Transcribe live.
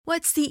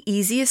What's the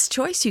easiest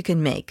choice you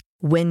can make?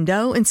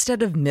 Window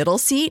instead of middle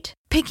seat?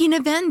 Picking a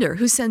vendor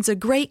who sends a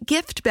great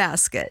gift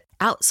basket?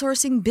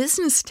 Outsourcing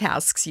business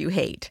tasks you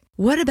hate?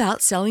 What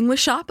about selling with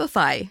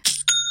Shopify?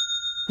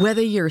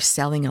 Whether you're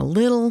selling a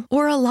little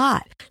or a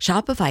lot,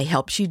 Shopify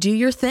helps you do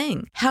your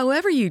thing,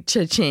 however you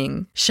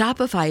cha-ching.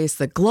 Shopify is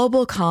the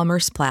global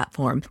commerce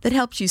platform that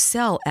helps you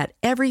sell at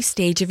every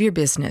stage of your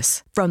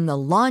business. From the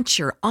launch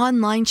your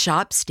online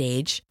shop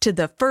stage to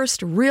the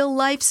first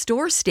real-life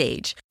store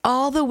stage,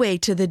 all the way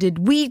to the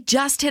did we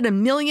just hit a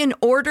million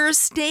orders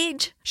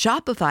stage.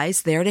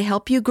 Shopify's there to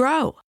help you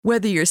grow.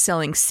 Whether you're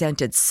selling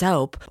scented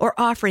soap or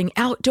offering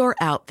outdoor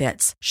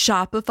outfits,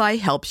 Shopify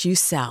helps you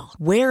sell.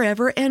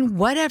 Wherever and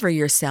whatever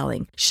you're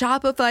selling,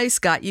 Shopify's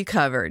got you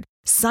covered.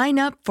 Sign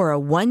up for a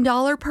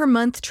 $1 per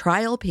month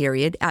trial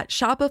period at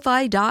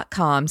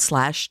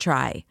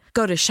shopify.com/try.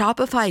 Go to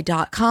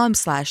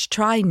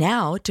shopify.com/try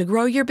now to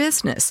grow your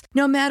business,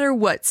 no matter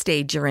what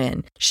stage you're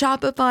in.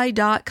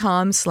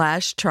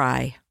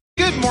 Shopify.com/try.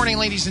 Good morning,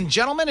 ladies and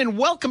gentlemen, and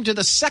welcome to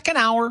the second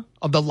hour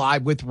of the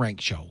Live with Rank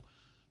show.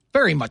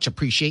 Very much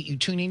appreciate you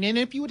tuning in.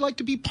 If you would like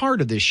to be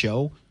part of this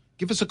show,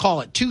 give us a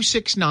call at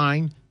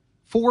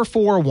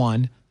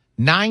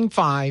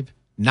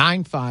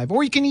 269-441-9595,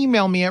 or you can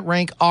email me at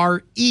rank,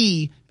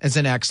 R-E as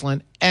in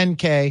excellent,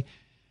 N-K,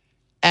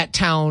 at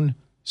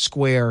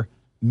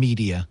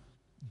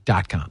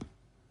townsquaremedia.com.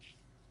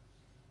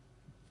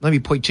 Let me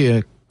point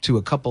you to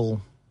a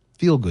couple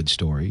feel-good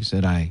stories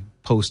that I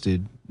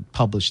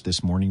published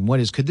this morning. One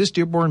is, could this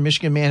Dearborn,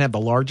 Michigan man have the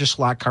largest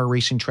slot car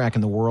racing track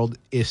in the world?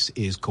 This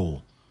is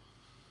cool.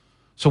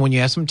 So when you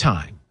have some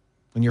time,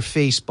 when you're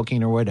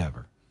Facebooking or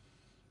whatever,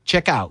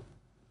 check out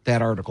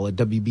that article at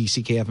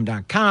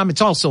WBCKFM.com.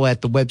 It's also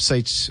at the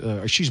websites,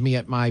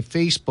 at my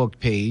Facebook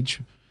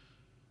page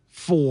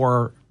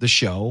for the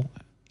show.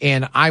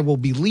 And I will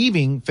be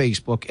leaving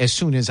Facebook as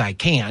soon as I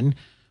can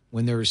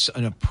when there's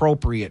an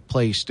appropriate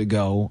place to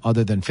go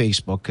other than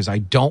Facebook, because I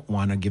don't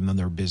want to give them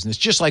their business.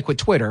 Just like with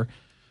Twitter,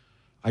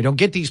 I don't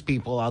get these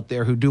people out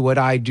there who do what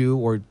I do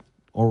or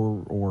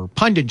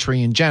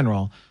punditry in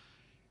general,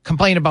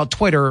 complain about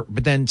Twitter,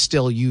 but then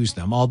still use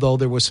them. Although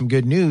there was some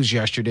good news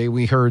yesterday.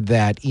 We heard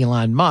that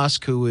Elon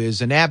Musk, who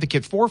is an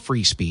advocate for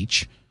free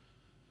speech,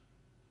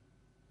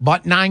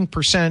 bought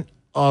 9%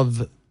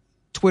 of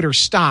Twitter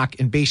stock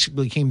and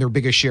basically became their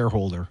biggest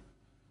shareholder.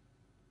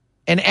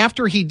 And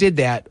after he did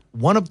that,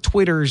 one of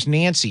Twitter's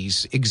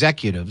Nancy's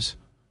executives,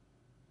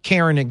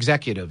 Karen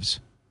executives,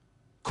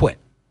 quit.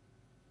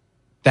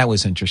 That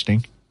was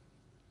interesting.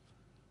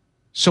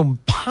 So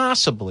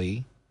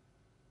possibly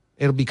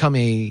it'll become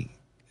a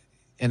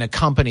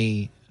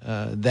company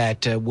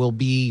that will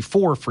be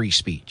for free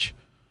speech.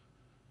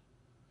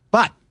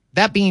 But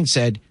that being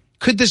said,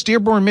 could this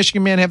Dearborn,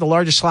 Michigan man have the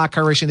largest slot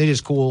car racing? It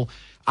is cool.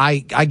 I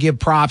give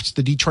props.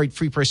 The Detroit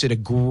Free Press did a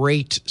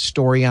great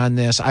story on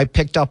this. I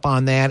picked up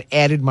on that,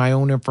 added my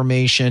own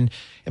information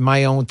and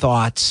my own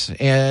thoughts.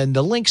 And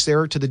the links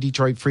there to the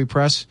Detroit Free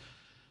Press,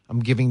 I'm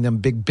giving them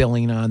big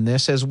billing on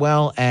this, as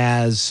well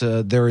as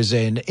there is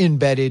an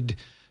embedded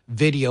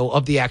video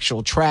of the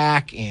actual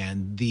track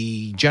and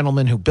the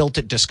gentleman who built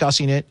it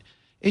discussing it.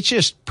 It's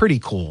just pretty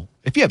cool.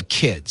 If you have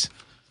kids,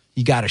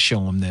 you got to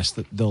show them this.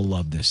 They'll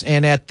love this.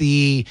 And at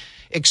the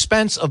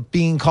expense of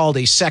being called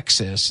a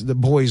sexist, the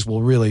boys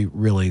will really,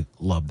 really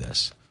love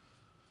this.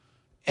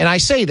 And I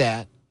say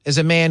that as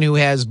a man who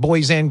has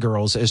boys and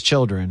girls as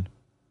children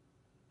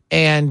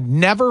and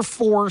never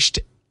forced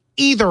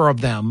either of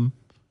them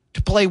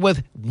to play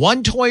with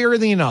one toy or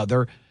the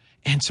other.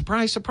 And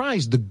surprise,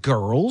 surprise, the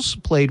girls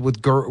played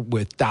with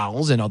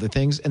dolls and other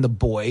things, and the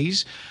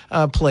boys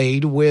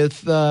played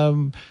with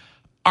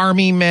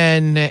army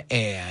men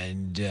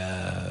and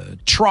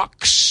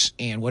trucks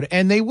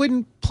and they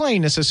wouldn't play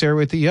necessarily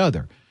with the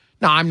other.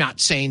 Now, I'm not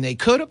saying they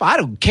could have. I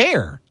don't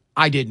care.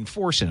 I didn't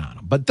force it on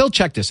them, but they'll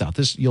check this out.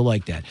 You'll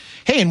like that.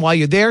 Hey, and while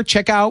you're there,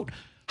 check out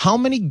how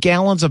many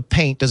gallons of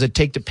paint does it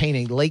take to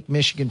paint a Lake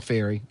Michigan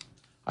ferry.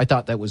 I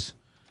thought that was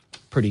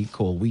pretty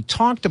cool. We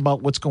talked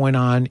about what's going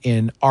on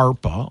in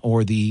ARPA,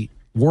 or the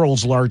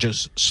world's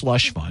largest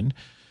slush fund.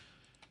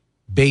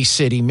 Bay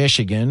City,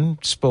 Michigan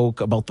spoke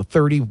about the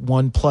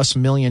 $31+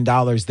 million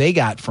they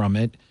got from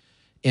it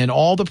in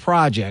all the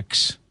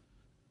projects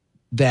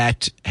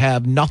that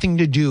have nothing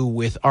to do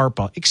with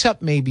ARPA,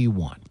 except maybe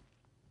one.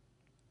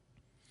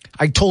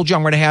 I told you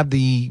I'm going to have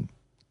the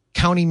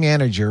county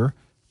manager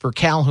for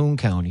Calhoun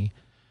County,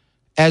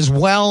 as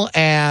well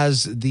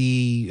as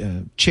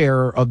the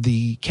chair of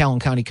the Calhoun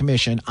County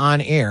Commission, on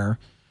air.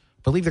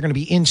 I believe they're going to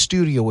be in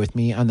studio with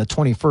me on the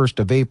 21st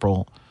of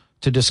April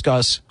to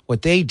discuss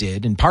what they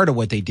did. And part of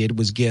what they did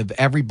was give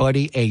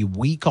everybody a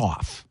week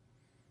off,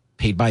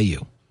 paid by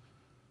you.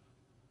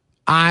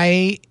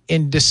 I,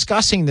 in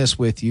discussing this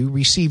with you,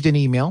 received an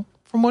email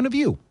from one of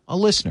you, a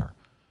listener,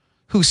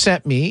 who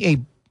sent me a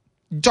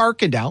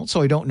darkened out, so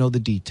I don't know the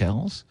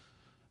details,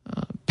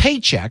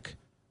 paycheck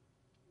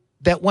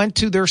that went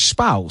to their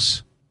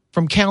spouse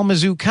from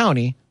Kalamazoo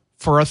County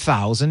for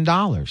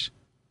 $1,000.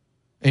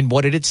 And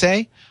what did it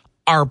say?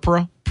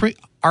 ARPA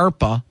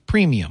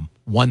premium,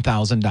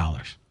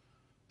 $1,000.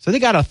 So they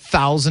got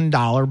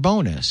 $1,000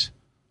 bonus.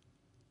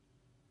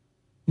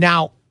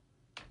 Now,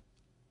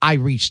 I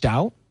reached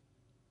out.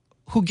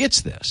 Who gets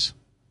this?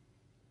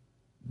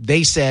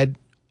 They said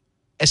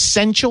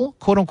essential,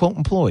 quote unquote,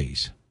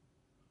 employees.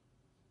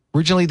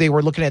 Originally, they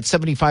were looking at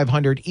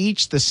 $7,500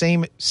 each, the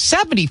same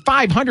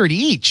 $7,500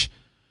 each,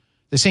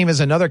 the same as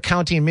another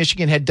county in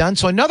Michigan had done.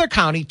 So another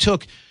county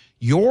took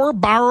your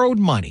borrowed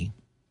money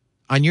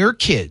on your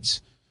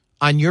kids,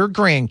 on your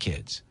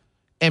grandkids,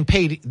 and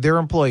paid their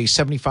employees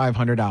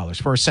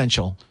 $7,500 for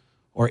essential,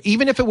 or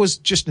even if it was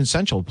just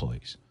essential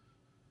employees.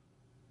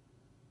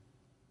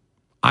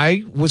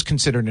 I was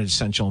considered an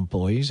essential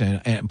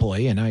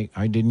employee, and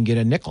I didn't get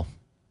a nickel.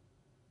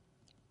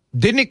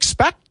 Didn't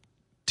expect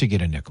to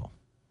get a nickel.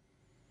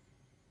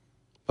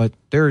 But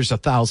there's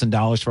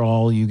 $1,000 for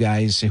all you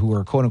guys who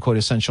are quote unquote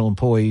essential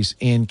employees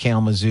in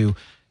Kalamazoo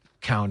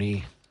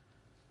County.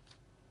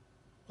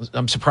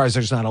 I'm surprised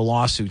there's not a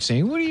lawsuit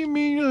saying, "What do you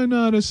mean I'm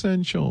not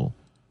essential?"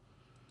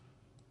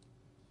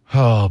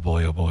 Oh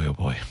boy, oh boy, oh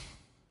boy.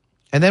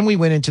 And then we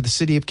went into the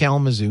city of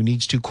Kalamazoo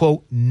needs to,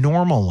 quote,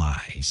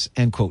 normalize,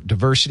 end quote,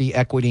 diversity,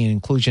 equity, and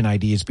inclusion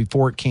ideas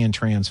before it can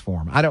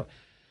transform.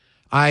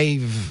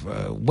 I've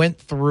went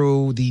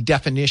through the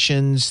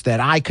definitions that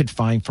I could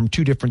find from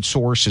two different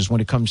sources when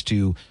it comes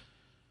to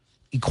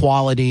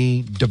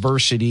equality,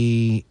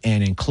 diversity,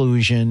 and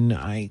inclusion.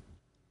 I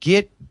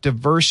get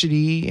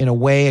diversity in a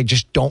way. I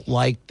just don't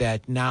like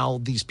that now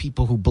these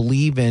people who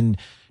believe in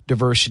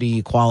diversity,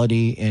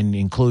 equality, and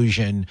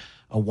inclusion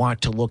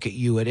want to look at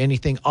you at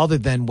anything other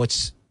than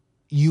what's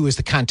you as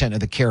the content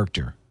of the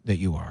character that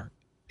you are.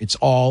 It's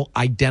all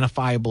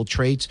identifiable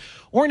traits,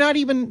 or not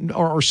even,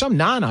 or some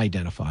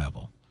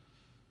non-identifiable.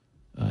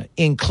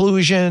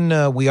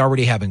 Inclusion, we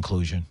already have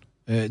inclusion.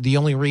 The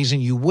only reason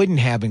you wouldn't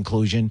have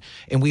inclusion,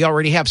 and we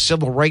already have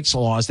civil rights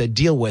laws that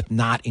deal with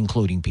not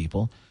including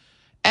people.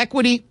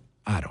 Equity,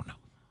 I don't know.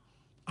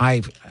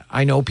 I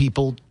know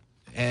people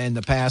in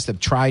the past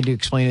have tried to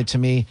explain it to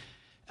me.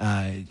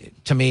 To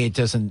me, it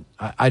doesn't,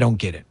 I don't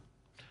get it.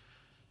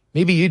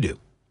 Maybe you do.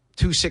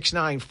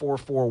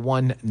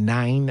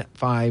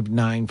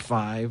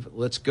 269-441-9595.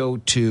 Let's go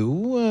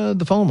to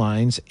the phone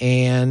lines.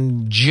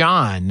 And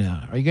John,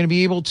 are you going to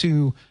be able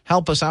to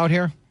help us out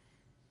here?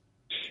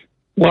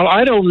 Well,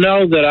 I don't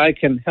know that I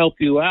can help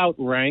you out,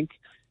 Rank,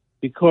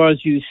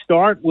 because you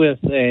start with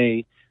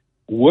a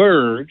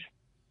word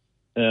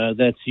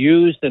that's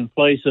used in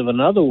place of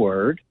another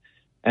word,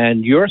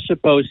 and you're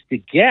supposed to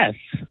guess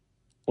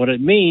what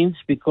it means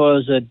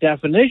because a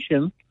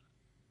definition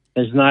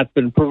has not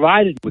been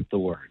provided with the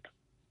word.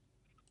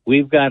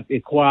 We've got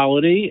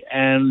equality,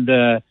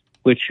 and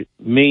which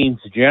means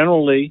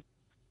generally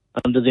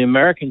under the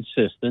American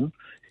system,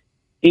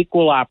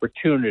 equal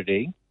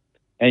opportunity,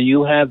 and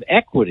you have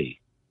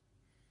equity.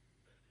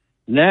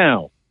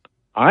 Now,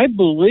 I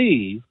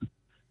believe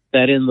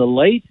that in the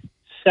late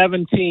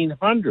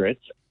 1700s,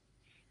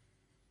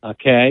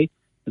 okay,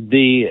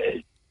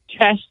 the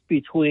test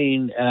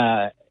between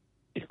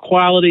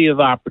equality of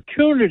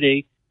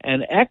opportunity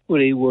and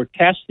equity were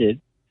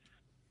tested,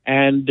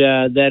 and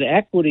that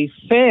equity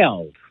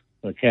failed,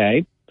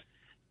 okay?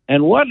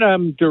 And what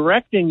I'm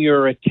directing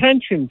your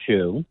attention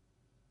to,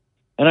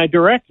 and I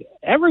direct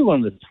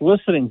everyone that's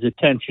listening's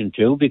attention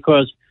to,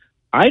 because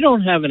I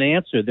don't have an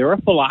answer. There are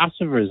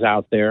philosophers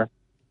out there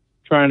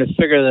trying to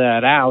figure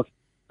that out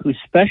who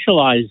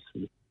specialize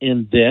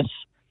in this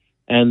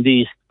and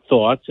these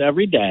thoughts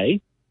every day,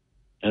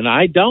 and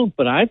I don't,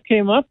 but I've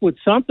came up with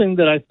something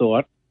that I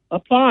thought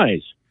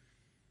applies.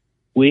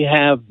 We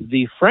have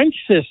the French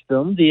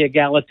system, the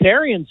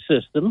egalitarian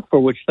system,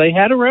 for which they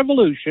had a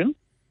revolution.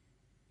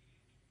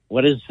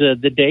 What is the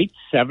date?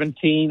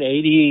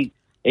 1780,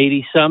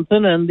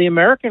 80-something, and the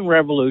American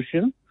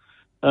Revolution,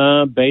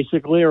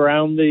 basically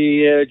around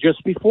the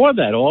just before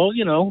that, all,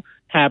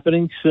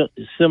 happening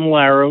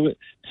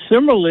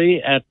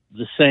similarly at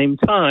the same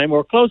time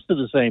or close to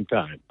the same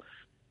time.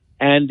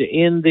 And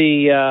in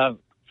the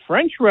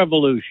French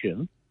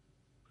Revolution,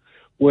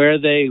 where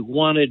they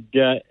wanted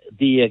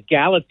the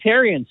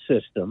egalitarian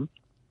system,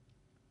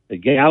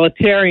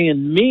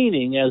 egalitarian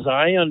meaning, as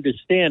I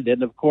understand it,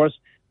 and of course,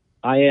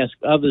 I ask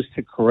others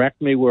to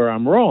correct me where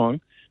I'm wrong,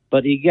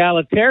 but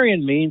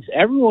egalitarian means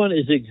everyone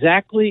is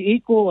exactly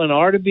equal and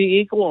are to be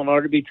equal and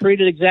are to be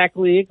treated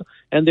exactly equal,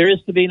 and there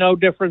is to be no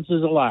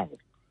differences allowed.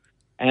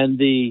 And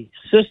the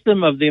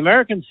system of the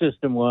American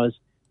system was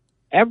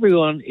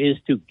everyone is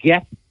to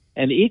get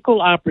an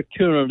equal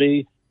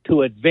opportunity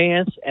to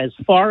advance as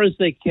far as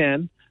they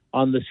can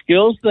on the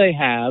skills they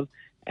have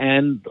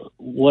and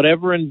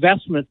whatever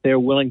investment they're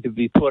willing to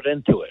be put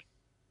into it.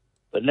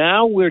 But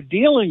now we're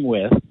dealing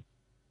with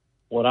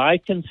what I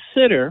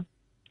consider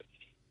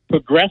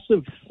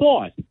progressive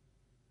thought.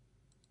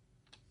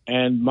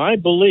 And my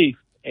belief,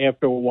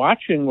 after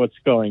watching what's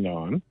going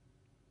on,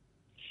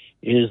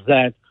 is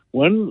that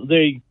when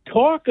they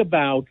talk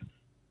about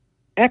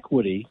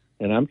equity,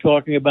 and I'm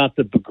talking about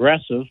the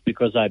progressives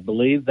because I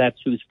believe that's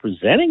who's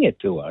presenting it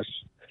to us,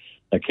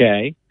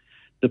 okay?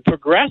 The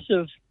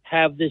progressives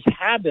have this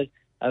habit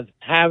of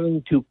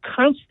having to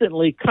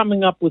constantly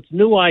coming up with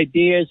new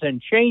ideas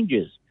and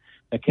changes,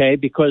 okay,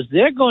 because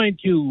they're going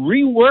to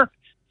rework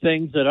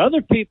things that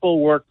other people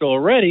worked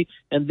already,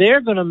 and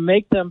they're going to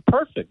make them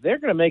perfect. They're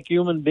going to make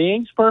human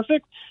beings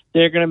perfect.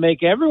 They're going to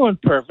make everyone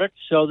perfect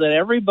so that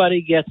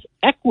everybody gets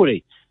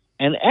equity.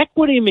 And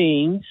equity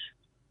means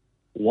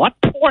what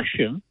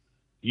portion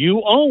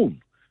you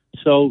own.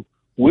 So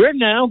we're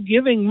now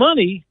giving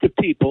money to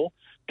people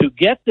to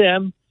get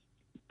them,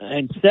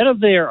 instead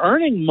of their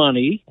earning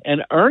money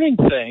and earning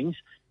things,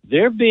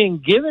 they're being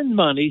given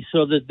money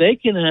so that they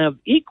can have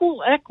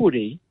equal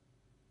equity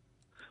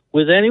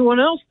with anyone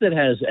else that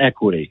has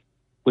equity,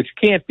 which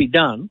can't be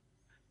done,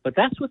 but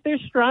that's what they're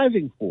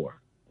striving for.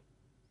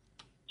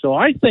 So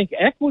I think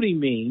equity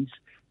means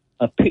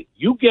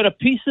you get a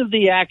piece of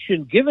the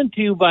action given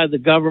to you by the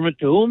government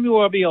to whom you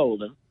are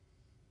beholden,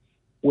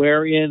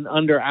 wherein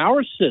under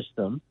our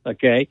system,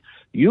 okay,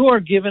 you are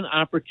given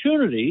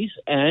opportunities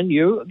and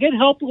you get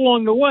help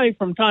along the way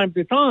from time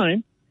to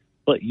time,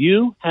 but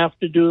you have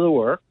to do the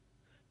work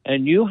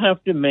and you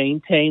have to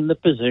maintain the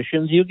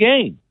positions you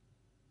gain.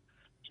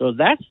 So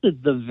that's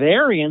the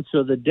variance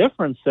or the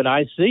difference that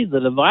I see, the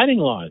dividing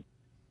line.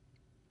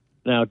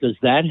 Now, does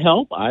that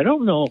help? I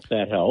don't know if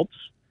that helps,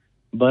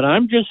 but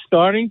I'm just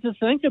starting to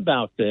think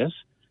about this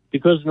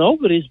because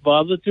nobody's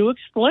bothered to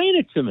explain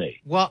it to me.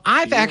 Well,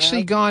 I've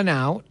actually gone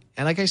out,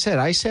 and like I said,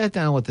 I sat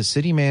down with the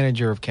city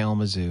manager of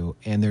Kalamazoo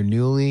and their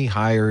newly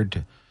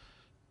hired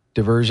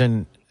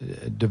diversity,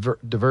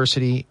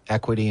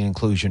 equity, and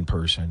inclusion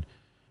person,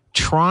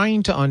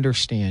 trying to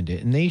understand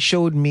it. And they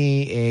showed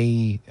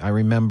me I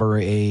remember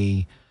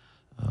a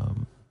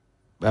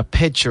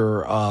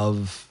picture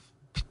of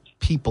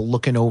people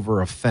looking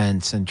over a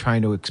fence and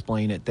trying to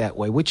explain it that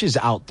way, which is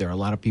out there. A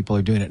lot of people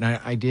are doing it. And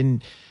I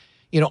didn't,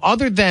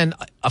 other than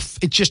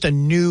it's just a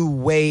new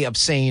way of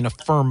saying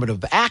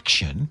affirmative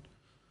action.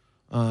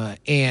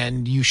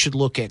 And you should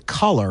look at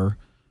color,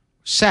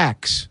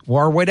 sex,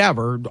 or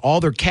whatever,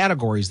 all their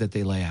categories that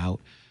they lay out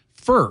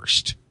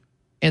first,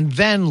 and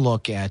then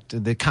look at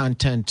the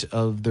content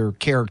of their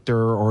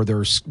character or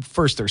their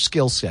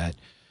skill set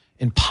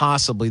and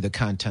possibly the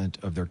content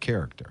of their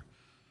character.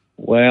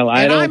 Well,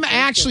 I'm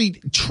actually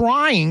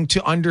trying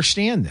to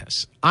understand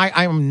this.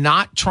 I'm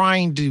not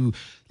trying to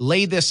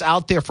lay this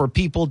out there for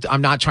people.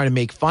 I'm not trying to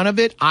make fun of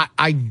it.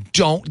 I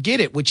don't get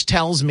it, which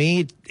tells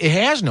me it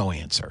has no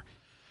answer.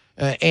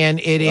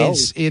 And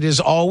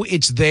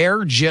it's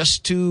there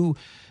just to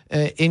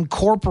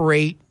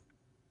incorporate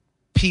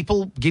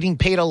people getting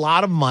paid a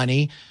lot of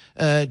money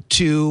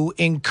to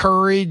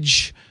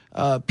encourage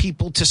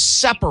people to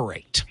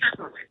separate.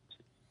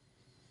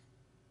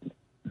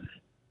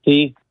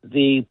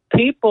 The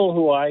people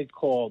who I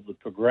call the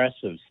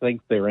progressives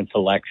think they're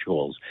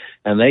intellectuals,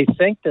 and they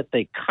think that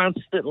they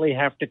constantly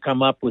have to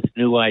come up with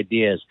new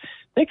ideas.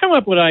 They come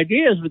up with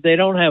ideas, but they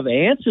don't have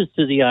answers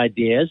to the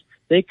ideas.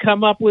 They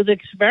come up with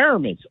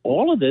experiments.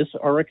 All of this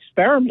are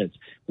experiments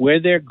where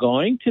they're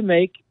going to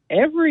make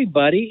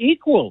everybody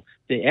equal.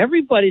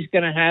 Everybody's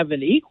going to have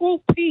an equal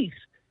piece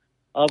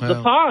of the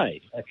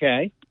pie,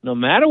 okay? No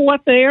matter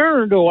what they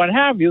earned or what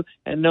have you,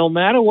 and no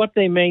matter what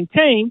they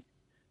maintain,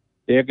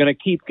 they're going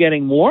to keep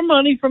getting more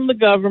money from the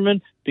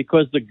government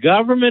because the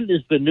government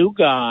is the new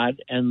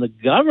God and the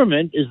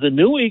government is the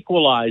new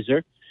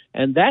equalizer.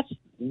 And that's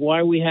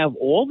why we have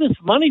all this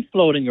money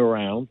floating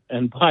around.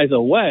 And by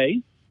the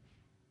way,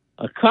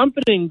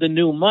 accompanying the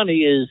new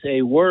money is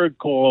a word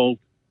called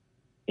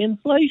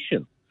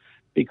inflation,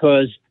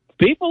 because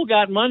people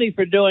got money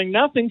for doing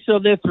nothing, so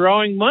they're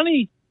throwing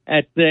money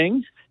at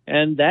things,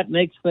 and that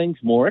makes things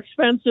more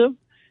expensive,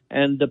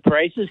 and the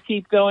prices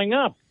keep going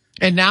up.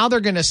 And now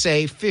they're going to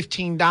say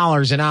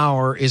 $15 an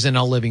hour isn't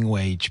a living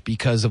wage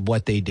because of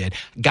what they did.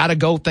 Got to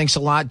go. Thanks a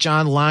lot,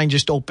 John. Line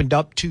just opened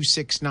up,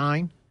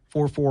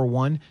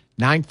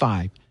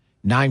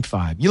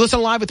 269-441-9595. You listen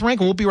to Live with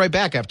Rankin. We'll be right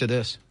back after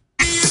this.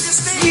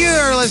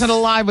 You're listening to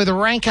Live with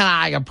Rankin.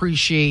 I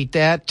appreciate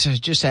that.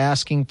 Just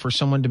asking for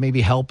someone to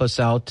maybe help us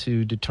out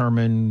to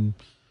determine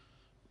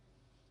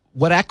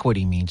what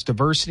equity means.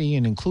 Diversity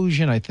and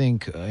inclusion, I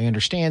think I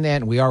understand that,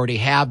 and we already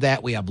have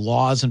that. We have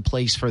laws in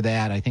place for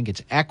that. I think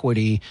it's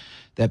equity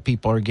that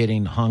people are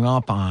getting hung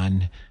up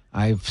on.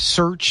 I've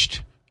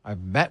searched,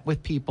 I've met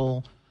with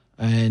people,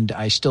 and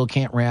I still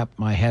can't wrap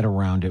my head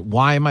around it.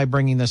 Why am I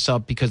bringing this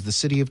up? Because the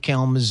city of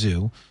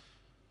Kalamazoo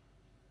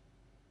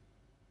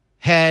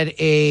had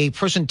a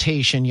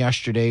presentation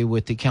yesterday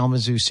with the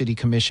Kalamazoo City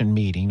Commission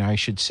meeting. I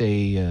should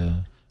say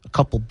a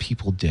couple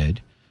people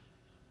did,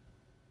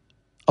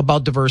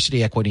 about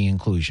diversity, equity, and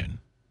inclusion.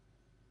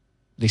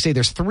 They say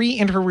there's 3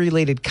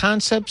 interrelated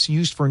concepts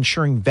used for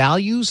ensuring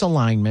values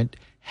alignment,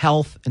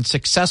 health, and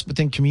success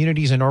within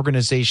communities and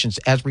organizations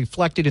as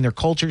reflected in their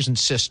cultures and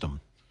system.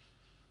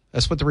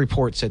 That's what the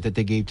report said that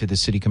they gave to the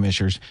city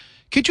commissioners.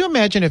 Could you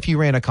imagine if you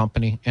ran a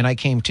company and I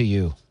came to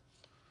you,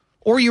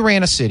 or you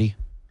ran a city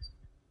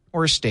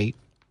or a state,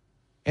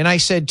 and I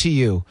said to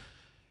you,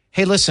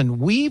 hey, listen,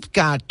 we've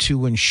got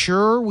to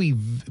ensure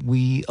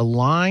we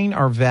align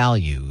our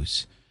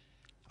values,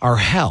 our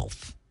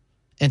health,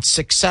 and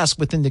success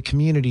within the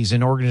communities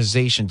and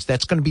organizations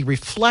that's going to be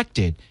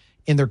reflected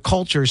in their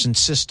cultures and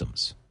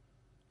systems.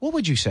 What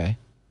would you say?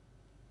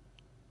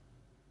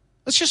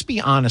 Let's just be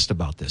honest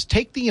about this.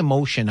 Take the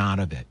emotion out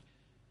of it.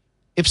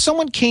 If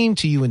someone came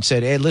to you and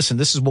said, hey, listen,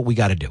 this is what we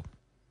got to do.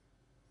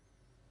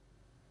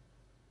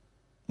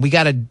 We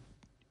got to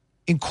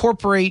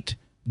incorporate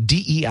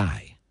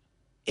DEI.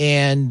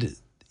 And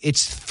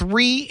it's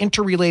 3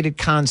 interrelated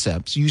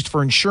concepts used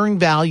for ensuring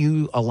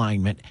value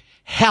alignment,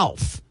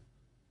 health,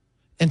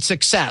 and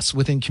success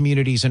within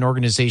communities and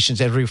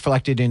organizations as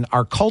reflected in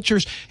our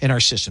cultures and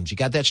our systems. You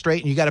got that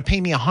straight? And you got to pay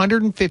me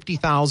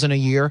 $150,000 a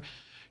year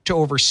to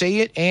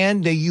oversee it.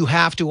 And you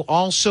have to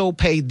also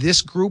pay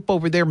this group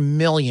over there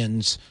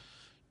millions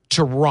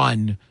to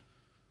run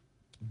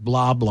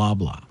blah, blah,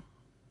 blah.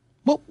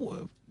 Well,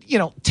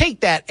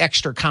 take that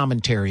extra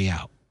commentary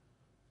out.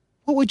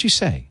 What would you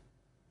say?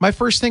 My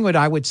first thing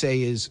I would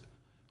say is,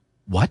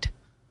 what?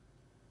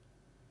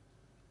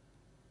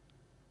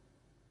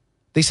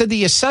 They said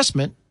the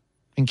assessment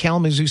in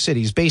Kalamazoo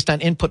City is based on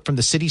input from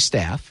the city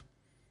staff,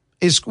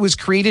 was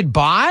created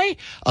by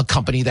a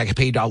company that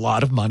paid a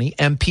lot of money,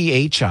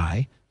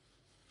 MPHI.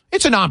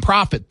 It's a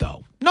nonprofit,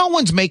 though. No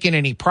one's making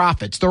any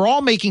profits. They're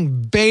all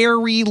making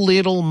very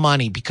little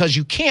money because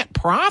you can't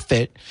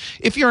profit.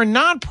 If you're a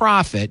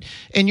nonprofit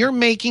and you're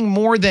making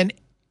more than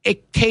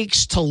it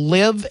takes to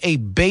live a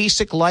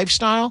basic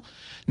lifestyle,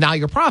 now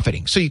you're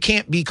profiting. So you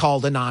can't be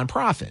called a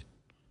nonprofit,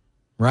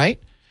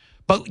 right?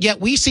 But yet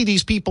we see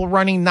these people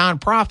running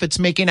nonprofits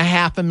making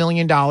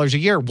 $500,000 a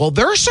year. Well,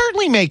 they're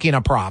certainly making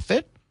a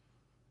profit.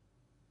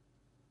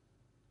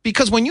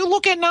 Because when you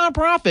look at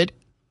nonprofit,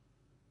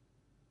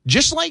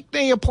 just like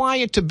they apply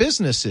it to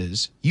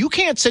businesses, you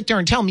can't sit there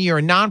and tell me you're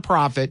a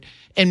nonprofit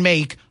and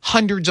make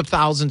hundreds of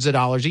thousands of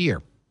dollars a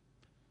year.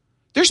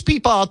 There's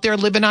people out there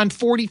living on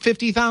 $40,000,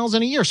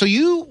 $50,000 a year. So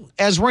you,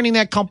 as running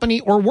that company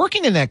or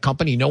working in that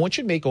company, no one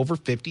should make over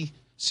 50,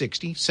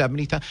 60,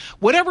 70,000.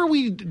 Whatever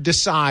we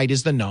decide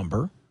is the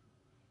number,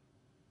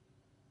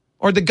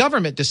 or the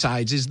government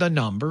decides is the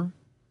number,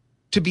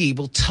 to be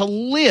able to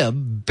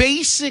live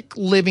basic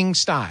living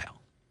style.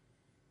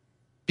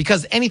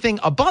 Because anything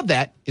above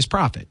that is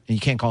profit. And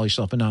you can't call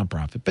yourself a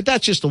nonprofit. But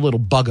that's just a little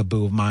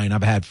bugaboo of mine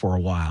I've had for a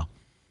while.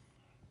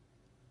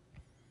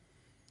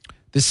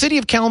 The City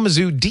of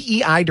Kalamazoo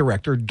DEI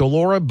Director,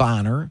 Delora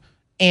Bonner,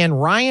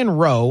 and Ryan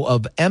Rowe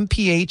of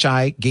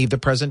MPHI gave the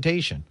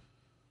presentation.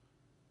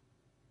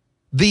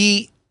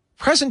 The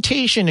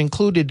presentation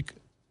included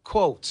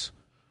quotes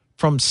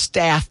from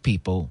staff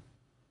people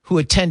who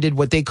attended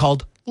what they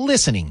called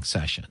listening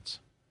sessions.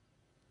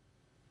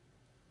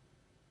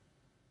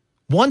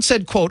 One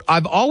said, quote,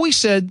 I've always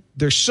said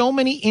there's so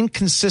many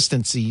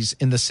inconsistencies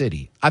in the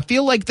city. I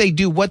feel like they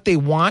do what they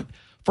want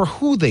for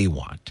who they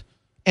want.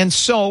 And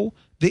so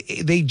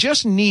they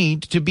just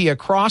need to be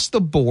across the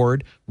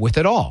board with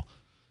it all.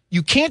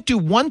 You can't do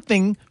one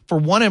thing for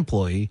one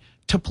employee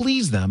to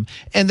please them,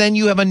 and then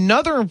you have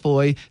another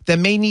employee that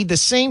may need the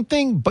same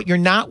thing, but you're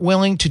not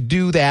willing to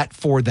do that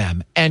for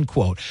them, end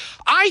quote.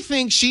 I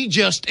think she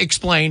just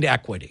explained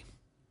equity.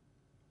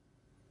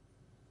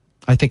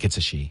 I think it's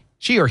a she.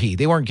 She or he.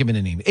 They weren't given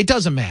a name. It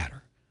doesn't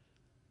matter.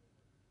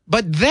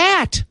 But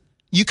that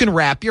you can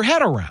wrap your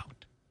head around.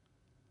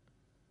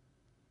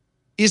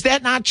 Is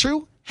that not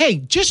true? Hey,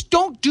 just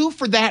don't do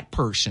for that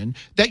person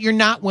that you're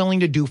not willing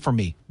to do for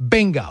me.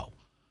 Bingo.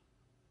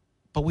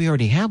 But we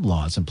already have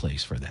laws in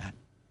place for that.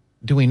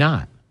 Do we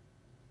not?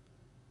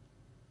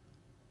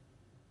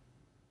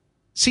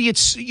 See,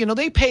 it's,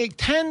 they pay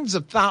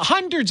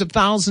hundreds of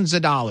thousands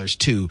of dollars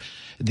to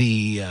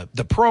the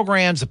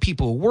programs, the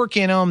people who work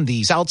in them,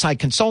 these outside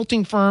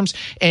consulting firms.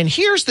 And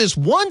here's this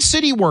one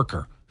city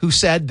worker who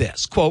said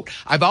this, quote,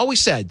 I've always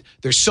said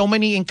there's so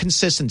many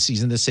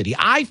inconsistencies in the city.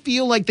 I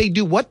feel like they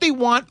do what they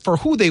want for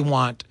who they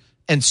want.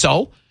 And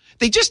so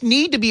they just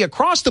need to be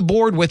across the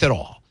board with it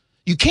all.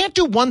 You can't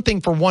do one thing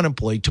for one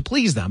employee to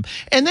please them.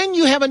 And then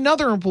you have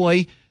another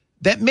employee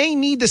that may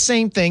need the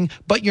same thing,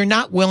 but you're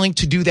not willing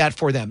to do that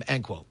for them,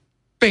 end quote.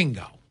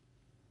 Bingo.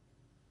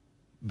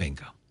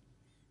 Bingo.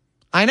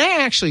 And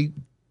I actually,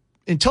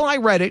 until I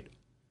read it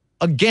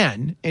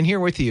again and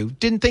here with you,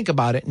 didn't think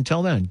about it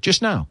until then,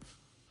 just now.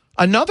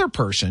 Another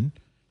person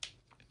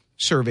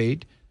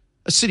surveyed,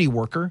 a city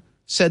worker,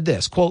 said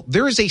this, quote,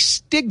 there is a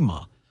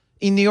stigma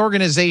in the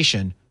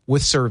organization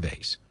with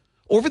surveys.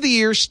 Over the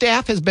years,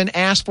 staff has been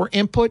asked for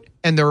input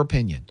and their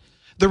opinion.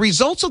 The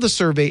results of the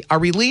survey are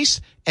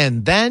released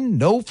and then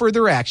no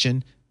further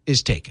action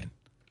is taken.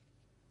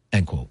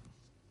 End quote.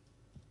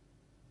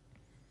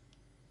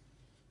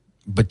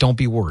 But don't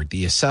be worried.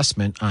 The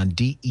assessment on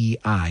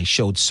DEI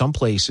showed some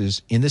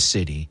places in the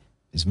city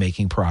is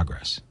making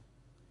progress.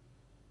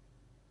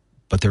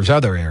 But there's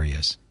other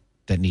areas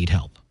that need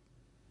help.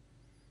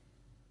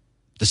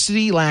 The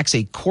city lacks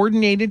a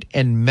coordinated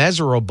and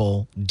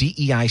measurable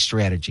DEI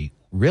strategy.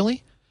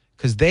 Really?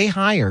 Because they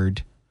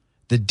hired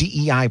the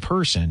DEI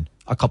person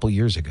a couple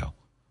years ago.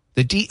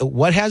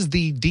 What has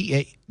the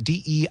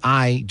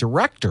DEI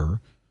director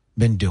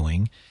been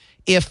doing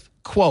if,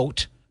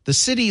 quote, the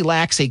city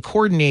lacks a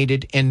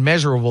coordinated and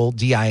measurable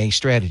DIA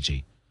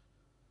strategy.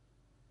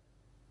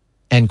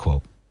 End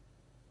quote.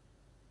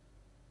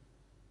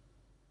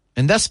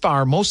 And thus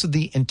far, most of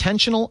the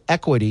intentional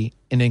equity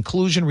and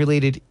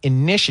inclusion-related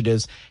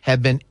initiatives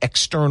have been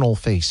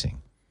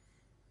external-facing.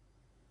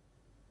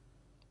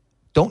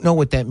 Don't know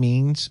what that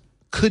means.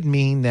 Could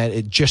mean that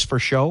it's just for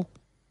show.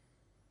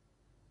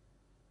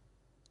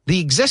 The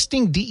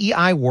existing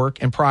DEI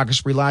work and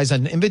progress relies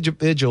on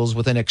individuals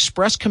with an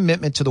express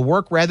commitment to the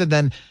work rather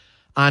than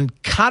on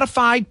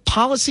codified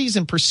policies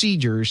and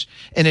procedures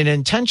and an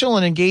intentional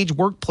and engaged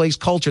workplace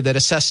culture that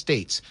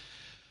assessment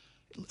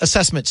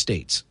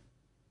states.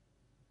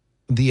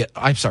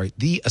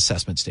 The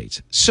assessment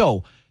states.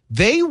 So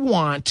they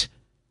want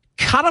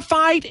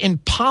codified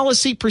and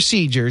policy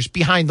procedures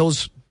behind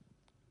those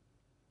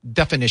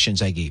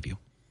definitions I gave you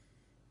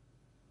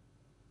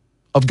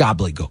of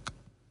gobbledygook.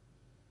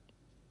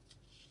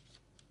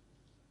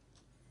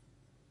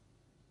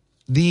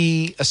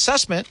 The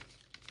assessment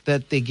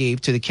that they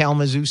gave to the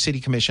Kalamazoo City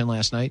Commission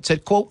last night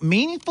said, quote,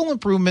 meaningful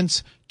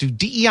improvements to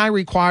DEI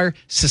require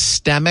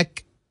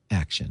systemic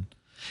action.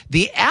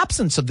 The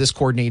absence of this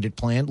coordinated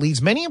plan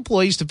leads many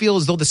employees to feel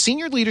as though the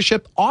senior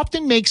leadership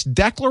often makes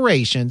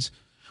declarations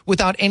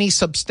without any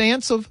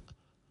substantive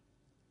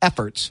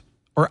efforts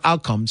or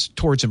outcomes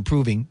towards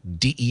improving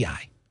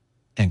DEI,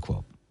 end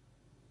quote.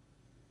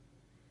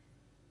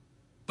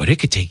 But it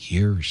could take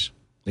years.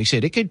 They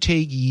said it could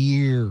take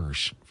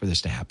years for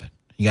this to happen.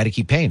 You got to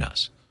keep paying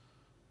us.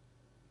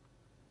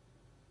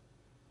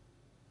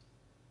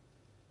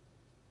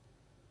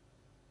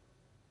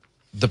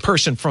 The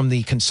person from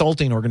the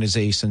consulting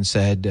organization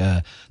said,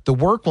 the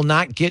work will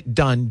not get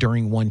done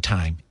during one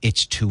time.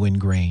 It's too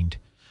ingrained.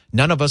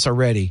 None of us are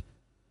ready,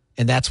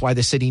 and that's why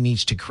the city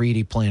needs to create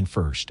a plan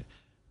first.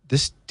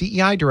 This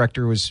DEI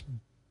director was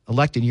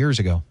hired years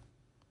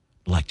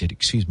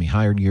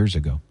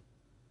ago.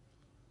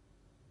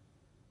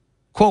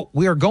 Quote,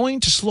 we are going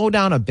to slow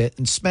down a bit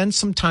and spend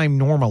some time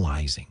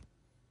normalizing.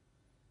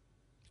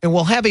 And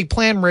we'll have a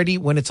plan ready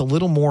when it's a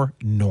little more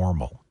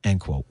normal, end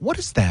quote. What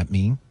does that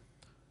mean?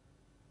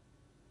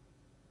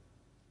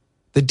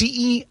 The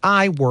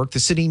DEI work the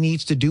city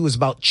needs to do is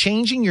about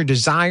changing your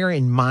desire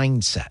and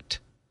mindset.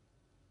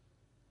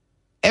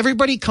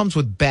 Everybody comes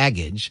with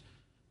baggage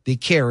they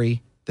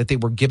carry that they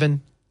were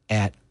given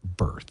at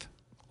birth.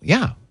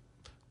 Yeah,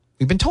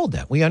 we've been told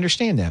that. We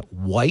understand that.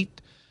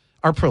 White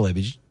are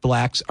privileged,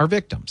 blacks are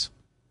victims.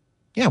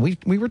 Yeah, we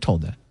were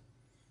told that.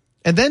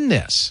 And then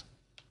this.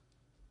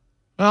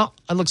 Well,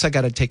 it looks like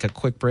I got to take a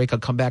quick break. I'll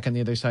come back on the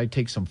other side,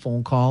 take some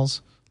phone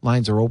calls.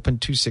 Lines are open,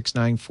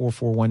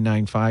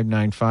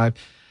 269-441-9595.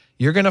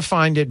 You're going to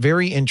find it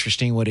very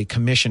interesting what a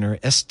commissioner,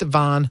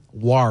 Estevan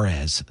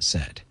Juarez,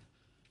 said.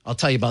 I'll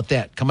tell you about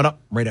that coming up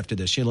right after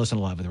this. You're listening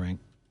to Live with Rank.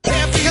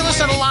 You're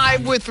listening to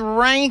Live with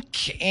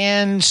Rank,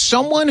 and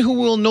someone who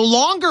will no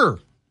longer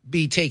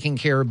be taking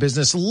care of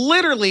business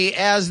literally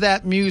as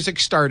that music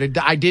started.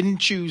 I didn't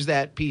choose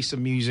that piece of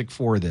music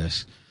for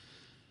this.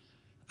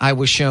 I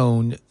was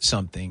shown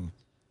something.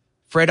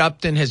 Fred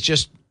Upton has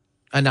just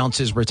announced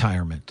his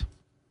retirement.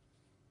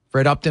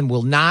 Fred Upton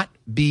will not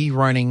be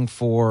running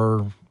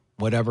for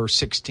whatever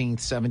 16th,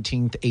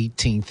 17th,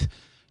 18th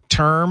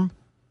term,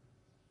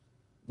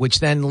 which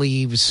then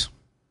leaves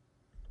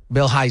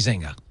Bill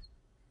Huizenga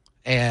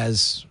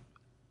as,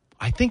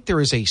 I think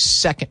there is a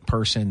second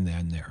person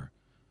in there.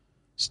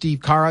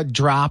 Steve Carra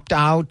dropped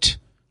out.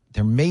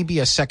 There may be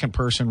a second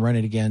person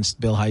running against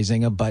Bill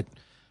Huizenga, but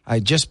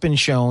I've just been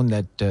shown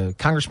that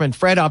Congressman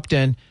Fred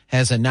Upton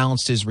has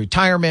announced his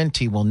retirement.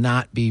 He will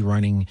not be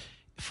running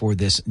for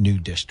this new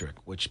district,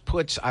 which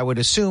puts, I would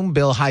assume,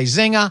 Bill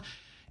Huizenga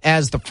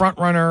as the front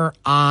runner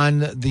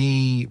on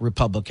the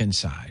Republican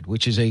side,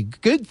 which is a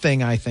good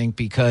thing, I think,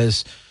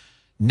 because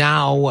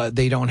now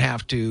they don't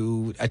have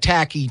to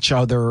attack each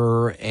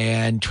other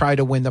and try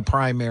to win the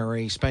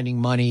primary,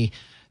 spending money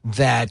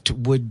that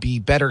would be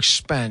better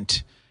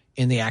spent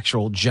in the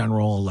actual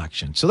general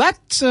election. So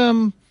that's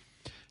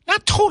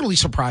not totally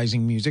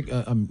surprising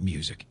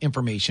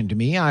information to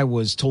me. I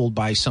was told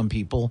by some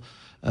people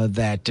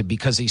that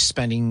because he's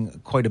spending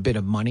quite a bit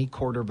of money,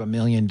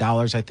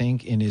 $250,000, I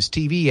think, in his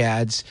TV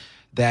ads,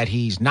 that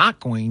he's not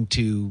going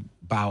to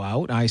bow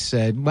out. I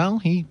said,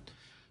 well,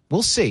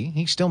 we'll see.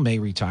 He still may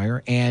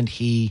retire, and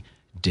he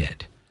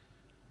did.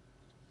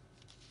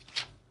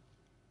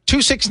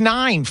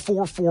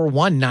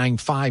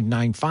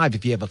 269-441-9595.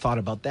 If you have a thought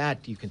about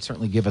that, you can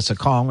certainly give us a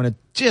call. I'm going to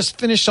just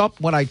finish up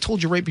what I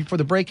told you right before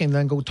the break and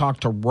then go talk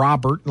to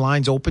Robert.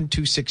 Lines open,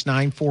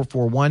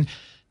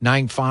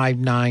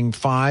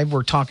 269-441-9595.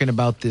 We're talking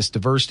about this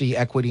diversity,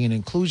 equity, and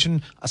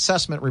inclusion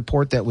assessment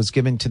report that was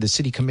given to the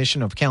City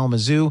Commission of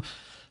Kalamazoo.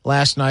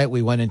 Last night,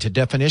 we went into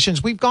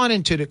definitions. We've gone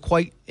into it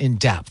quite in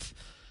depth.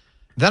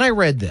 Then I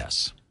read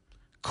this,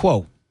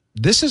 quote,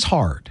 "This is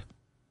hard,"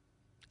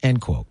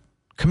 end quote.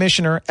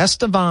 Commissioner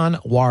Estevan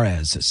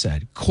Juarez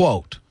said,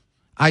 quote,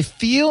 "I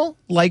feel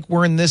like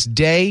we're in this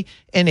day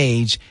and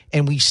age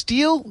and we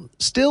still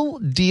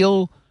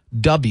deal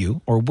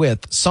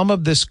with some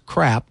of this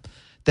crap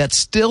that's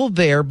still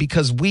there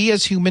because we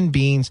as human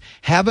beings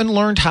haven't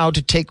learned how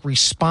to take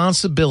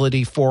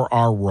responsibility for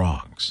our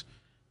wrongs.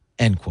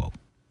 End quote.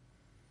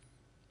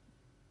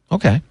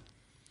 Okay.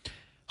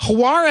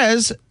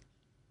 Juarez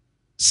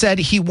said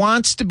he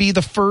wants to be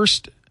the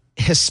first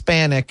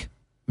Hispanic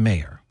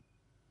mayor.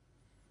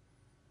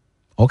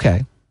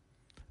 Okay.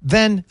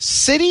 Then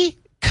City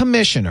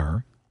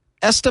Commissioner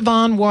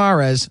Esteban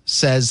Juarez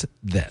says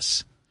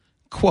this,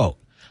 quote,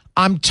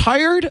 I'm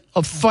tired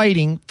of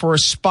fighting for a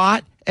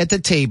spot at the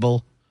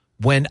table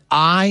when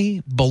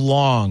I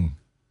belong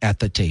at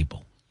the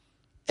table,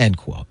 end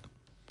quote.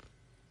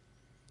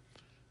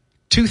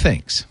 Two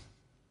things.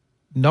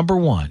 Number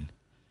one,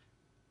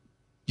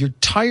 you're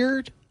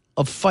tired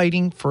of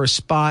fighting for a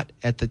spot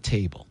at the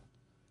table.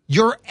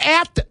 You're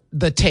at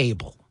the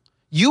table.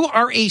 You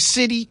are a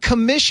city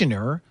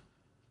commissioner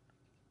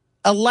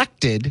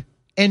elected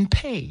and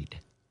paid.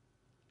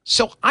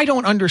 So I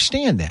don't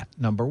understand that,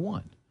 number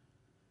one.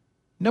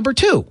 Number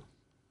two,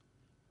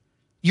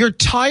 you're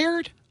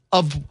tired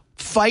of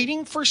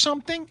fighting for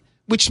something,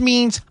 which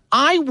means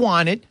I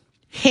want it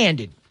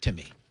handed to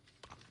me.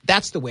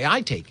 That's the way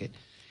I take it.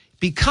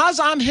 Because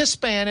I'm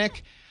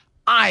Hispanic,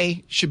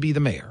 I should be the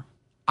mayor.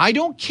 I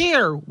don't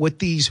care what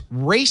these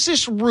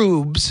racist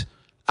rubes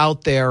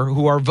out there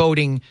who are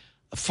voting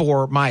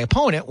for my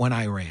opponent when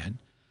I ran.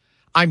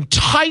 I'm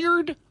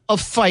tired of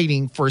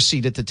fighting for a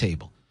seat at the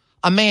table.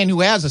 A man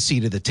who has a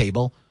seat at the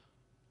table,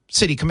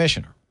 city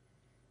commissioner.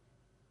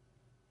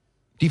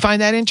 Do you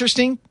find that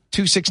interesting?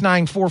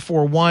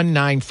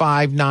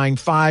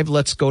 269-441-9595.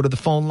 Let's go to the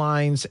phone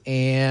lines.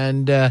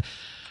 And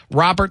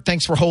Robert,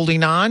 thanks for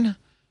holding on.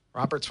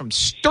 Robert's from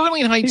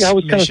Sterling Heights,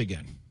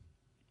 Michigan.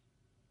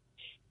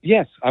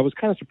 Yes, I was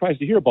kind of surprised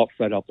to hear about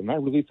Fred Upton. I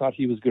really thought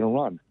he was going to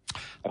run.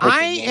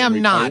 I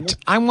am not.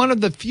 I'm one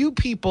of the few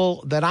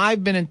people that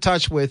I've been in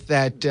touch with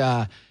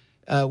that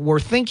were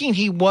thinking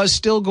he was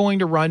still going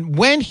to run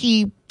when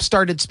he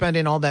started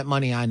spending all that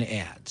money on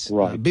ads.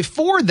 Right.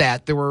 Before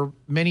that, there were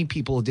many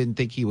people who didn't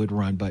think he would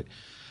run, but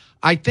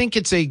I think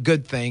it's a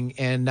good thing,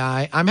 and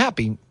I'm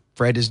happy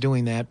Fred is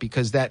doing that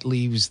because that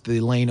leaves the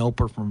lane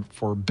open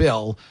for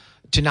Bill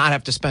to not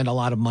have to spend a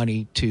lot of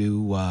money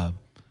to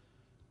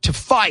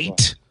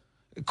fight,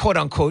 quote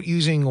unquote,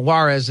 using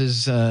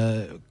Juarez's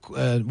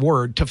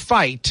word, to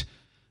fight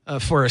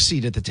for a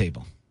seat at the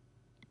table.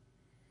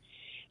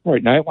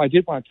 Right. Now, I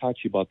did want to talk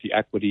to you about the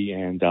equity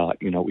and,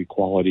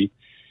 equality.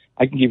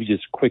 I can give you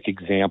just a quick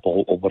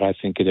example of what I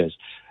think it is.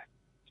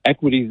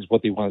 Equity is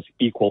what they want is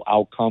equal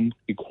outcome.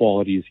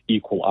 Equality is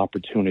equal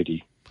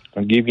opportunity.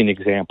 I'll give you an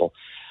example.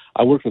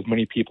 I worked with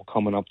many people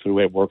coming up through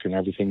at work and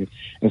everything,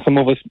 and some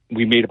of us,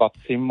 we made about the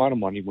same amount of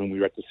money when we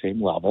were at the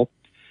same level.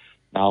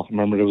 Now, I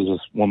remember there was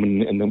this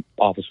woman in the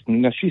office.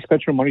 Now, she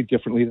spent her money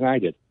differently than I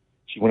did.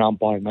 She went out and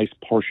bought a nice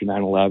Porsche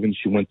 911.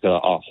 She went to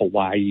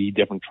Hawaii,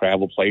 different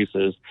travel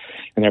places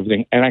and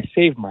everything. And I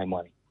saved my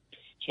money.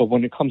 So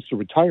when it comes to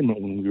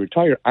retirement, when we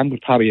retire, I'm going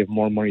to probably have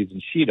more money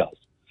than she does.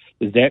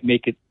 Does that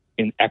make it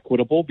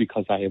inequitable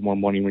because I have more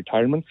money in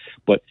retirement?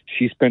 But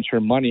she spent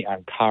her money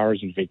on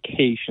cars and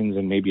vacations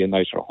and maybe a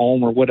nicer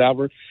home or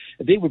whatever.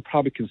 They would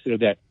probably consider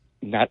that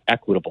not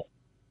equitable.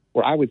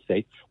 Where I would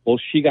say, well,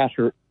 she got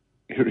she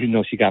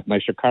got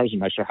nicer cars and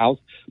nicer house,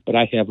 but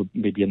I have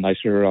maybe a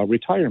nicer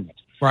retirement.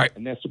 Right.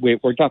 And that's the way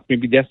it worked out.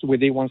 Maybe that's the way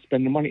they want to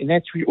spend the money. And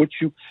that's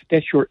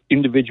your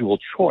individual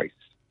choice.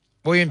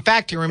 Well, in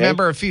fact, you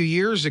remember a few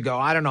years ago,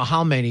 I don't know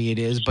how many it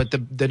is, but the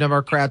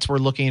Democrats were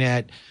looking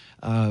at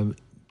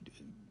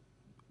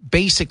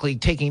basically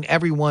taking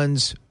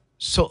everyone's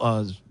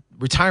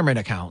retirement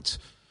accounts,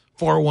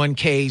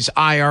 401ks,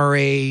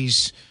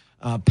 IRAs,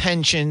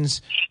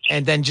 pensions,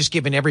 and then just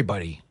giving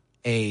everybody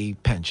a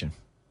pension.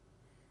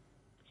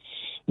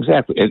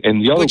 Exactly.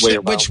 And the other way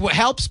around. Which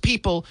helps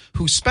people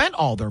who spent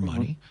all their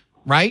money,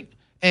 right?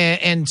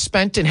 And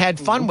spent and had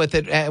fun with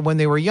it when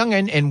they were young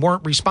and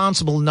weren't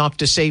responsible enough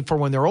to save for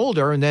when they're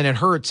older. And then it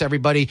hurts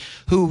everybody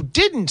who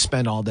didn't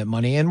spend all that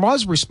money and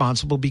was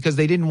responsible because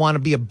they didn't want to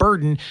be a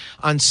burden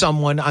on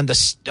someone, on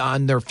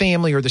their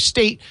family or the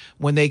state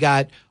when they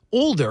got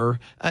older.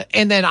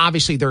 And then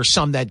obviously there's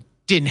some that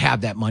didn't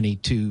have that money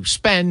to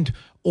spend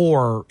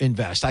or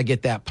invest. I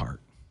get that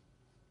part.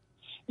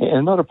 And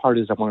another part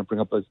is I want to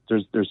bring up is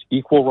there's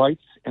equal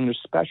rights and there's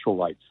special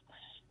rights.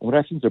 And what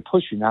I think they're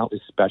pushing now is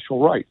special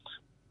rights.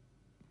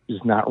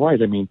 It's not right.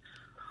 I mean,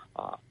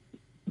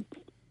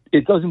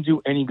 it doesn't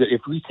do any good.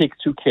 If we take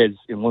two kids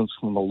and one's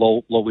from a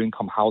low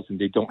income house and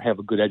they don't have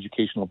a good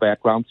educational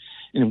background,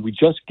 and we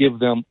just give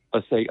them,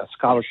 let's say, a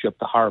scholarship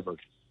to Harvard,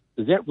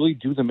 does that really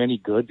do them any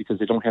good because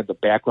they don't have the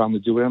background to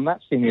do it? I'm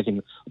not saying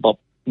anything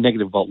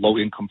negative about low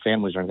income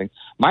families or anything.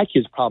 My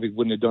kids probably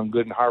wouldn't have done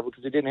good in Harvard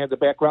because they didn't have the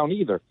background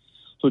either.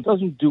 So it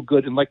doesn't do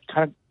good, and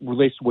kind of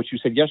relates to what you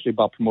said yesterday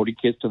about promoting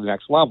kids to the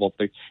next level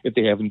if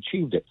they haven't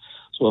achieved it.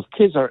 So if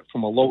kids are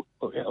from a low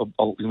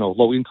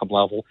income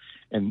level,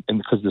 and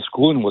because the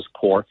schooling was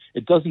poor,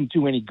 it doesn't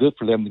do any good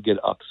for them to get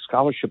a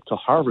scholarship to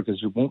Harvard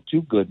because it won't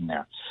do good in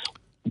there.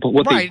 But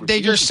what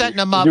they're setting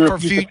them up for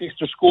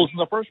future schools in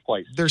the first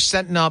place. They're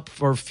setting up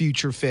for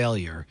future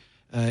failure.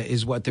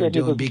 is what they're It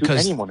doing doesn't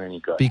do anyone any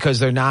good. because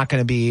they're not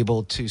going to be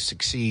able to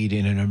succeed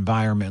in an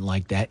environment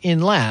like that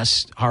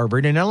unless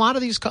Harvard and a lot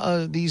of these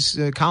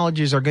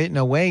colleges are getting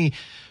away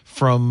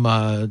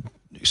from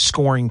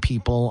scoring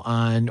people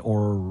on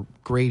or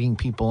grading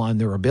people on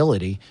their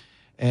ability.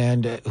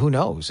 And who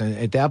knows? And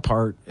at that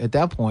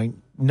point,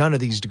 none of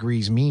these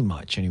degrees mean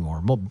much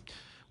anymore.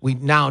 We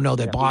now know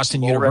that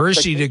Boston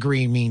University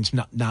degree means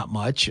not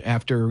much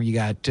after you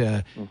got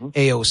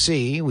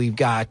AOC. We've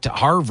got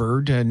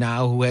Harvard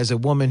now, who has a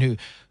woman who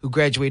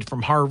graduated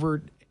from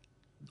Harvard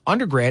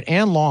undergrad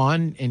and law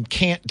and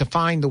can't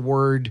define the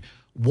word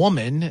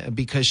woman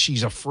because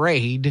she's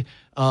afraid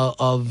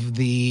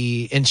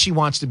and she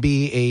wants to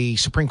be a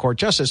Supreme Court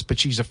justice, but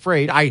she's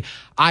afraid. I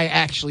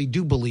actually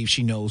do believe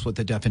she knows what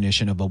the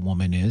definition of a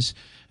woman is,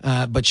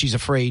 but she's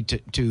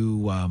afraid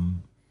to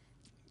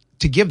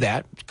give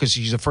that because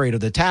she's afraid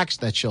of the tax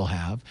that she'll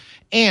have.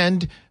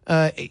 And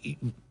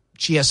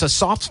she has a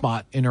soft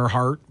spot in her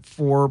heart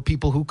for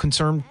people who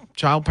consume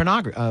child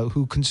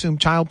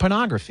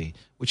pornography,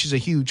 which is a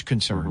huge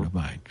concern of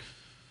mine.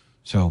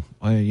 So,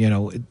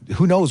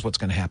 who knows what's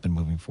going to happen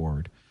moving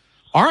forward.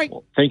 All right.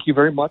 Well, thank you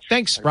very much.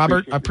 Thanks,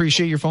 Robert. I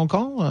appreciate your phone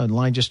call.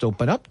 Line just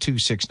opened up,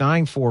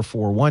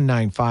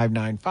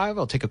 269-441-9595.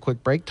 I'll take a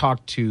quick break,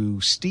 talk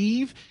to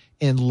Steve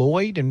and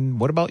Lloyd. And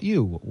what about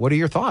you? What are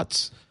your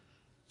thoughts?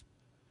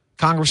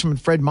 Congressman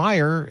Fred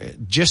Meyer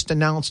just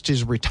announced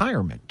his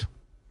retirement.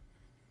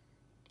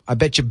 I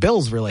bet you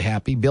Bill's really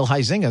happy. Bill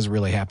Huizenga's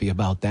really happy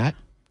about that.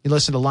 You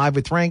listen to Live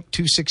with Rank,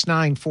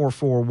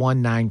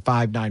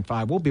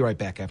 269-441-9595. We'll be right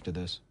back after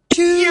this.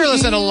 You're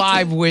listening to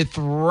Live with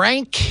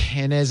Rank.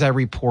 And as I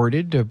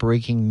reported,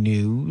 breaking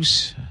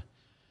news,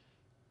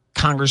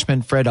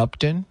 Congressman Fred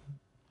Upton,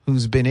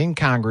 who's been in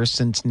Congress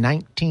since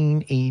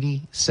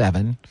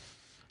 1987,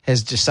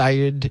 has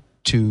decided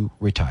to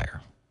retire,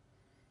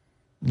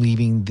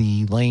 leaving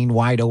the lane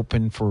wide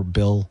open for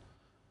Bill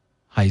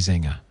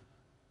Huizenga.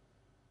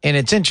 And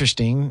it's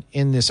interesting,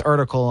 in this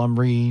article I'm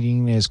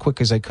reading as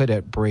quick as I could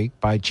at break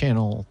by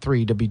Channel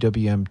 3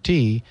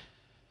 WWMT,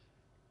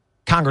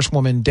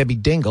 Congresswoman Debbie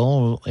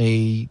Dingell,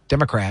 a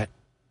Democrat,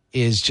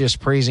 is just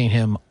praising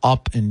him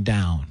up and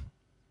down.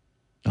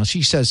 Now,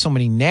 she says so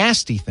many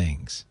nasty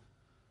things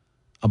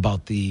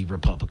about the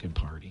Republican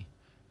Party.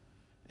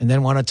 And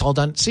then when it's all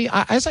done, see,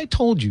 as I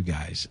told you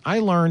guys, I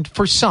learned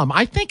for some,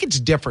 I think it's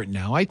different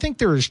now. I think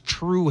there is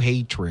true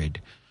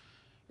hatred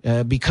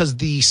because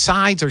the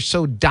sides are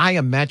so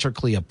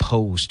diametrically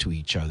opposed to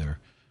each other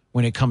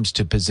when it comes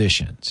to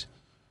positions.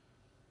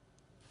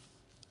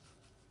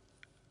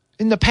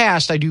 In the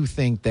past, I do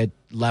think that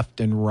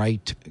left and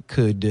right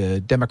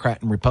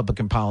Democrat and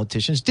Republican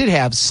politicians did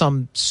have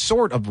some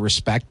sort of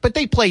respect, but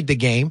they played the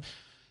game.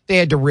 They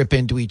had to rip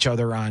into each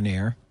other on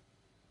air.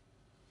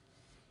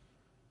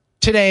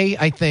 Today,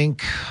 I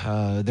think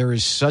there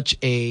is such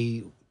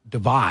a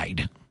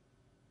divide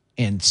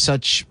and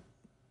such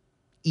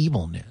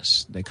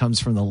evilness that comes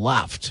from the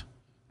left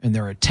and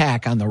their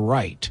attack on the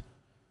right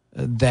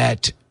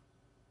that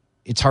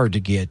it's hard to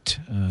get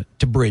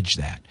to bridge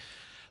that.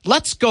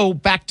 Let's go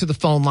back to the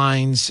phone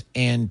lines.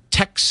 And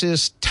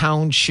Texas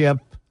Township,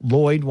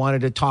 Lloyd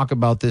wanted to talk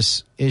about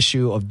this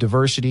issue of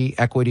diversity,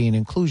 equity, and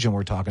inclusion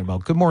we're talking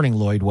about. Good morning,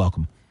 Lloyd.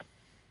 Welcome.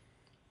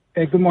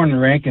 Hey, good morning,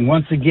 Rank. And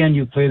once again,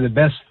 you play the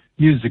best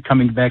music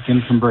coming back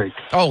in from break.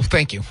 Oh,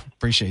 thank you.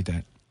 Appreciate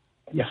that.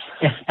 Yeah.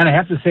 And I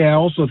have to say, I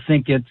also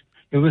think it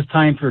was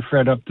time for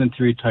Fred Upton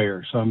to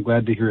retire. So I'm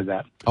glad to hear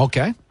that.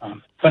 Okay.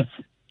 But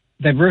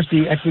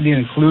diversity, equity,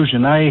 and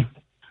inclusion,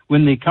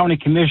 when the county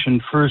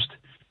commission first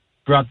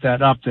brought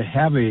that up to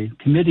have a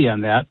committee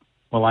on that,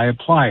 well, I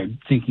applied,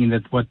 thinking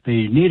that what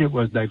they needed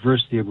was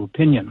diversity of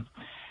opinion.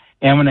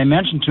 And when I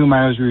mentioned to them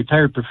I was a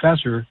retired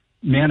professor,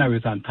 man, I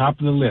was on top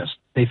of the list.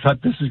 They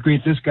thought, this is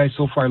great. This guy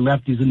so far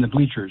left, he's in the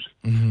bleachers.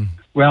 Mm-hmm.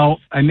 Well,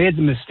 I made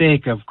the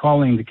mistake of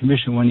calling the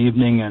commission one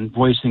evening and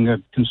voicing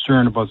a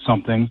concern about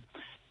something,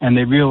 and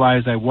they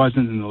realized I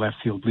wasn't in the left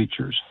field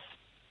bleachers.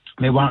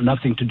 They want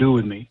nothing to do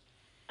with me.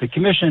 The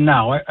commission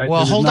now.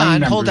 Well, hold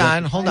on,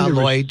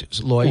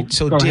 Lloyd.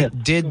 So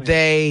did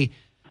they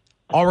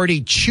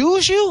already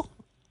choose you?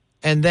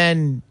 And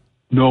then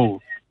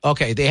no.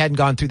 Okay, they hadn't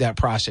gone through that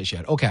process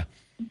yet. Okay.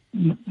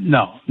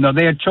 No,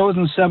 they had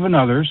chosen 7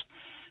 others,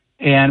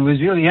 and it was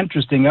really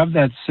interesting. Of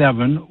that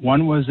 7,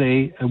 one was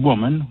a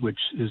woman, which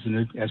is,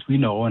 as we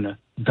know, an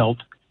adult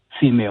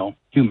female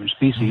human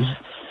species,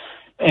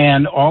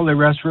 and all the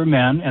rest were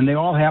men, and they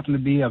all happen to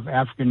be of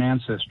African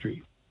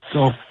ancestry.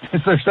 So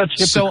they're such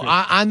hypocrites. So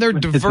on their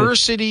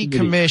diversity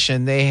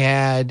commission, they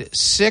had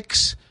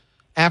 6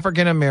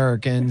 African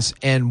Americans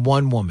and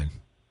 1 woman.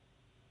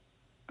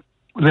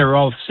 They were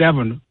all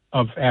 7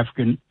 of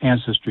African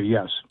ancestry,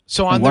 yes.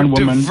 So on the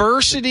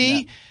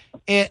diversity,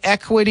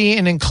 equity,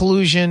 and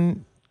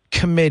inclusion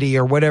committee,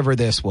 or whatever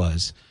this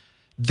was,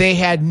 they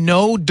had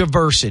no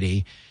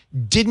diversity,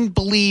 didn't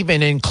believe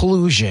in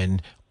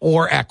inclusion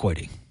or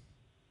equity.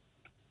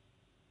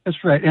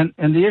 That's right.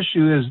 And the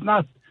issue is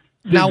not...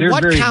 Now,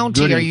 what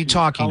county are you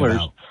talking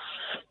about?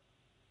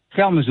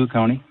 Kalamazoo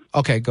County.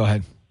 Okay, go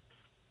ahead.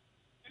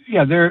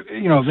 Yeah,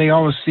 they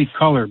always seek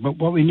color, but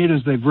what we need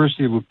is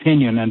diversity of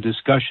opinion and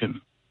discussion,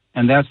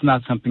 and that's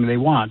not something they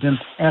want. And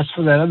as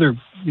for that other,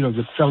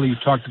 the fellow you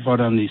talked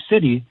about on the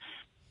city,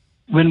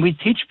 when we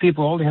teach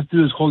people, all they have to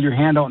do is hold your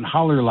hand out and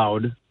holler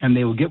loud, and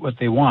they will get what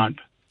they want.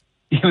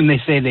 Even they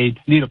say they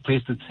need a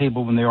place at the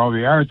table when they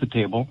already are at the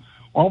table.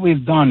 All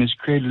we've done is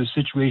created a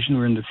situation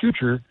where in the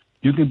future,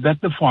 you can bet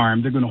the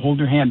farm they're going to hold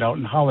their hand out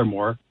and holler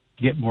more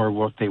to get more of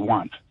what they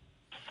want.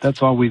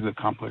 That's all we've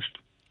accomplished.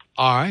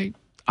 All right.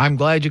 I'm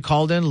glad you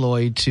called in,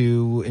 Lloyd,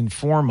 to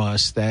inform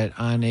us that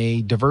on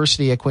a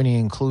diversity, equity, and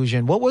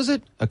inclusion, what was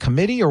it? A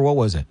committee or what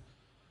was it?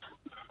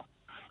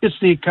 It's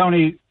the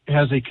county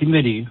has a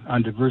committee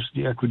on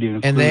diversity, equity,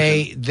 and inclusion.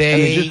 And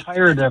they just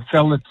hired a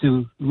fella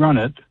to run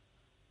it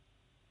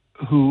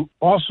who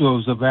also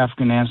is of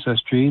African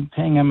ancestry,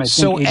 paying him, I think,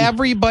 so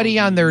everybody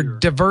on their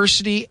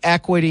diversity,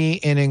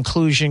 equity, and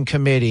inclusion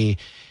committee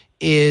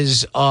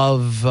is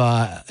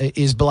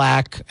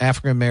black,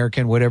 African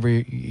American, whatever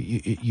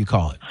you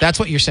call it. That's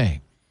what you're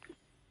saying.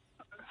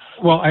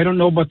 Well, I don't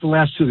know about the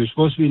last two. There's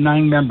supposed to be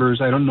 9 members.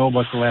 I don't know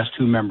about the last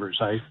 2 members.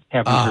 I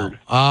haven't heard.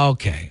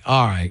 Okay.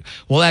 All right.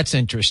 Well, that's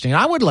interesting.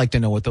 I would like to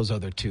know what those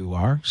other 2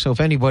 are. So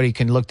if anybody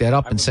can look that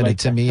up and send it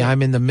to me,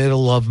 I'm in the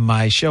middle of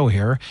my show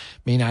here.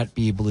 May not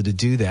be able to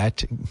do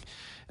that.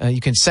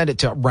 You can send it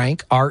to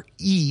rank,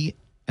 R-E,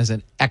 as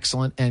an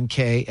excellent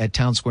NK at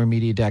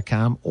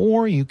townsquaremedia.com,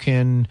 or you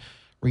can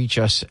reach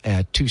us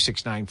at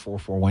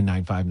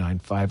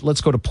 269-441-9595.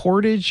 Let's go to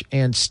Portage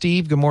and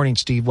Steve. Good morning,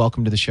 Steve.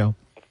 Welcome to the show.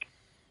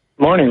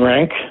 Morning,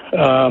 Rank.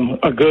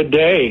 A good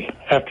day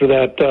after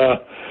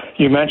that,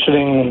 you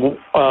mentioning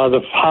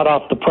the hot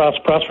off the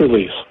press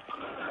release.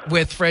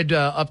 With Fred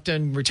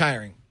Upton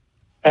retiring.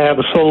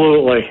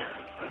 Absolutely.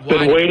 Why?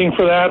 Been waiting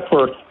for that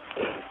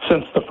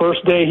since the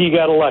first day he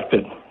got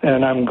elected,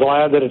 and I'm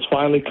glad that it's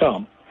finally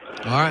come.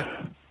 All right.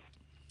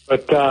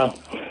 But,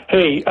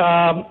 hey,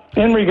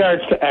 in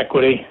regards to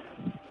equity,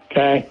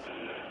 okay,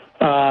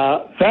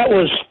 that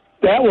was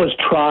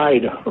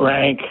tried,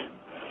 Rank,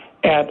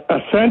 at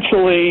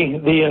essentially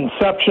the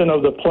inception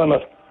of the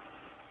Plymouth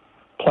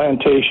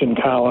plantation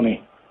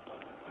colony.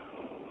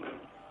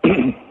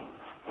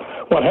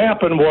 What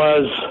happened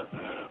was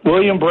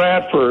William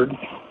Bradford,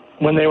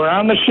 when they were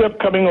on the ship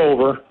coming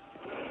over,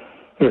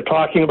 they were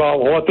talking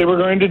about what they were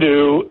going to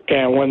do,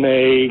 and when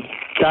they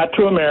got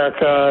to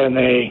America and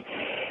they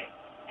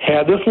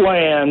had this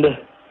land,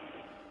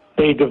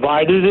 they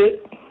divided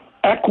it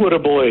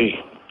equitably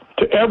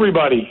to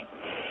everybody.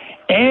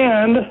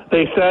 And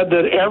they said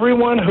that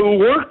everyone who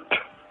worked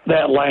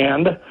that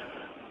land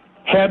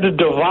had to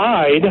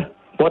divide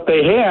what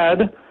they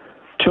had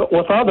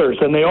with others,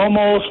 and they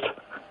almost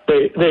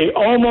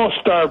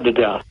starved to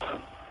death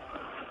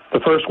the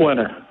first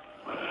winter.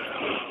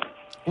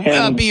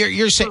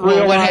 You're saying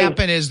what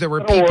happened is there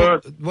were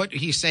people. What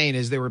he's saying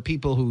is there were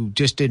people who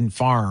just didn't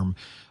farm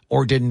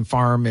or didn't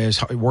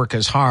work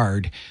as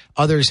hard.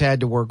 Others had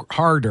to work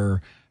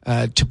harder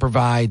to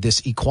provide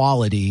this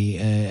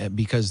equality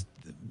because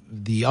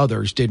the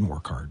others didn't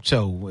work hard.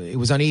 So it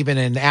was uneven.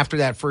 And after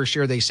that first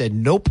year, they said,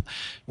 nope,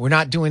 we're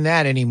not doing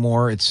that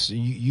anymore. It's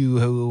you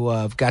who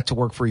have got to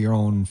work for your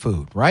own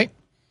food, right?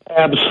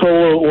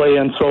 Absolutely.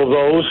 And so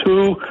those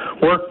who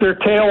worked their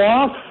tail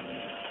off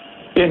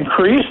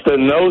increased,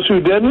 and those who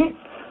didn't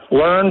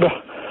learned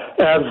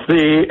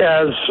they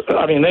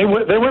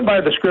went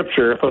by the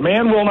scripture. If a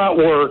man will not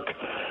work,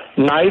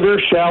 neither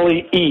shall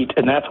he eat.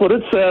 And that's what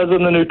it says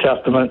in the New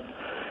Testament.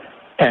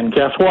 And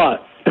guess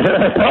what?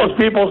 Those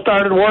people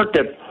started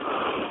working.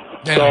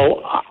 Yeah.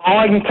 So all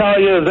I can tell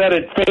you is that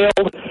it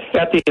failed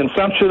at the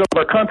inception of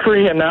our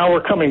country, and now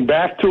we're coming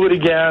back to it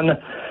again,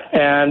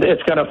 and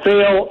it's going to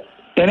fail.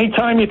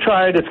 Anytime you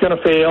try it, it's going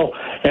to fail,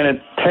 and it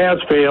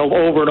has failed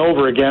over and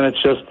over again. It's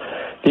just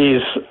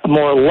these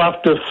more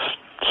leftist,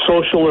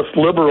 socialist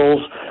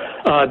liberals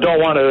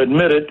don't want to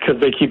admit it because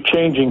they keep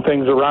changing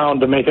things around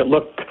to make it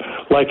look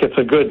like it's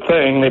a good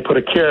thing. They put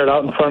a carrot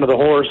out in front of the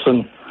horse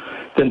and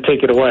then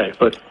take it away.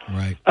 But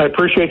right. I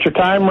appreciate your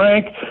time,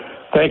 Rank.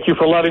 Thank you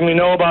for letting me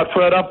know about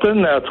Fred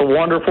Upton. That's a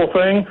wonderful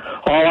thing.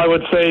 All I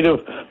would say to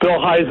Bill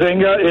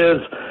Huizenga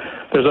is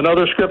there's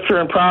another scripture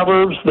in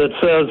Proverbs that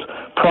says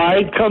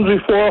pride comes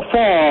before a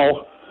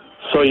fall,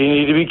 so you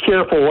need to be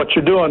careful what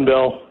you're doing,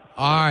 Bill.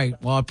 All right.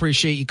 Well, I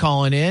appreciate you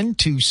calling in.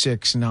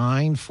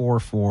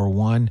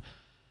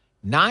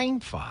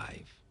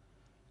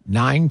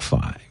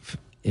 269-441-9595.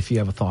 If you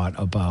have a thought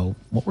about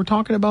what we're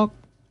talking about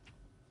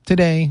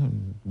today,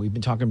 we've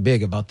been talking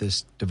big about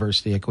this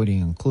diversity, equity,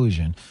 and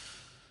inclusion.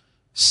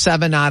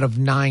 7 out of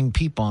 9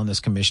 people on this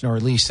commission, or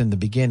at least in the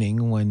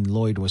beginning when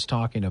Lloyd was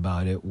talking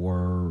about it,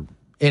 were,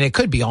 and it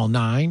could be all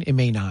 9, it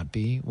may not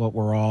be,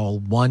 we're all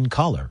one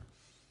color.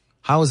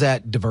 How is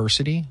that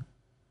diversity?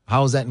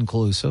 How is that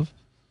inclusive?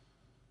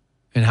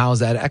 And how is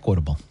that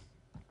equitable?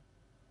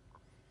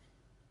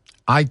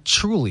 I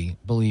truly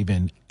believe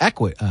in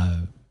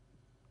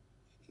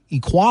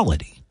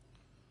equality.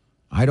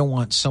 I don't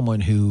want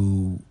someone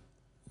who,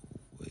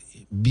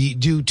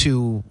 due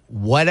to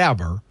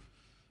whatever,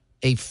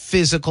 a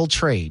physical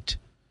trait,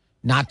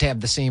 not to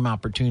have the same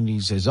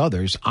opportunities as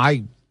others.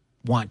 I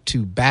want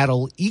to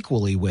battle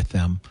equally with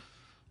them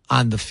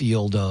on the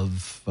field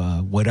of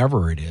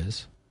whatever it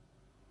is.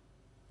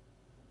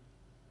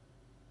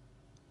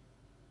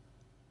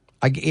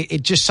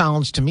 It just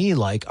sounds to me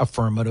like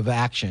affirmative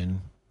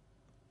action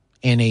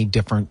in a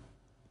different,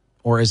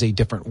 or as a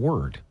different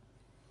word.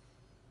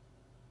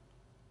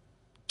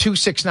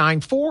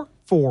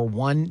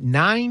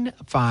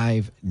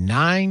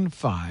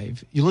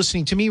 269-441-9595. You're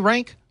listening to me,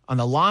 Rank, on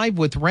the Live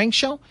with Rank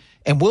show,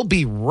 and we'll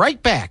be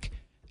right back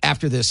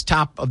after this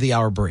top of the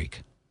hour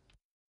break.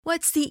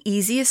 What's the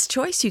easiest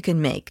choice you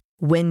can make?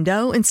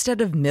 Window instead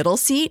of middle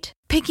seat?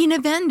 Picking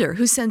a vendor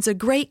who sends a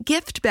great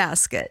gift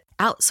basket?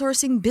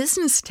 Outsourcing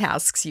business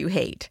tasks you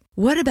hate?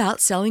 What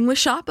about selling with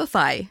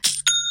Shopify?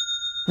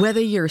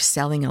 Whether you're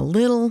selling a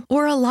little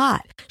or a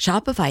lot,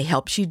 Shopify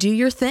helps you do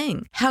your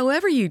thing,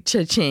 however you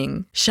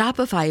cha-ching.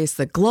 Shopify is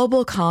the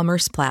global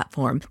commerce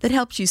platform that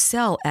helps you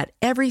sell at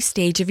every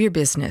stage of your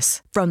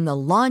business. From the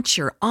launch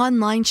your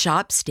online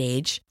shop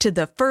stage to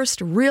the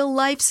first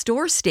real-life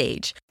store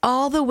stage,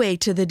 all the way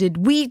to the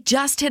did we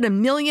just hit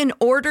 1 million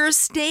orders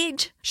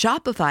stage.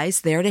 Shopify's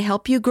there to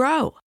help you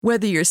grow.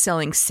 Whether you're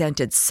selling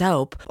scented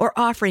soap or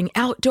offering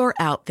outdoor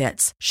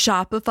outfits,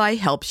 Shopify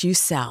helps you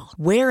sell.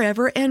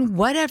 Wherever and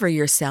whatever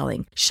you're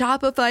selling,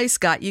 Shopify's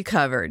got you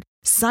covered.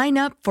 Sign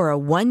up for a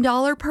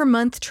 $1 per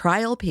month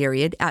trial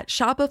period at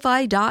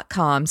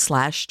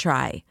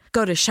shopify.com/try.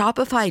 Go to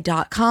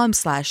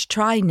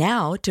shopify.com/try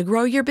now to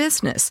grow your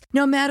business,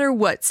 no matter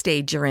what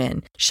stage you're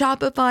in.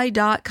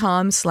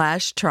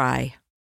 Shopify.com/try.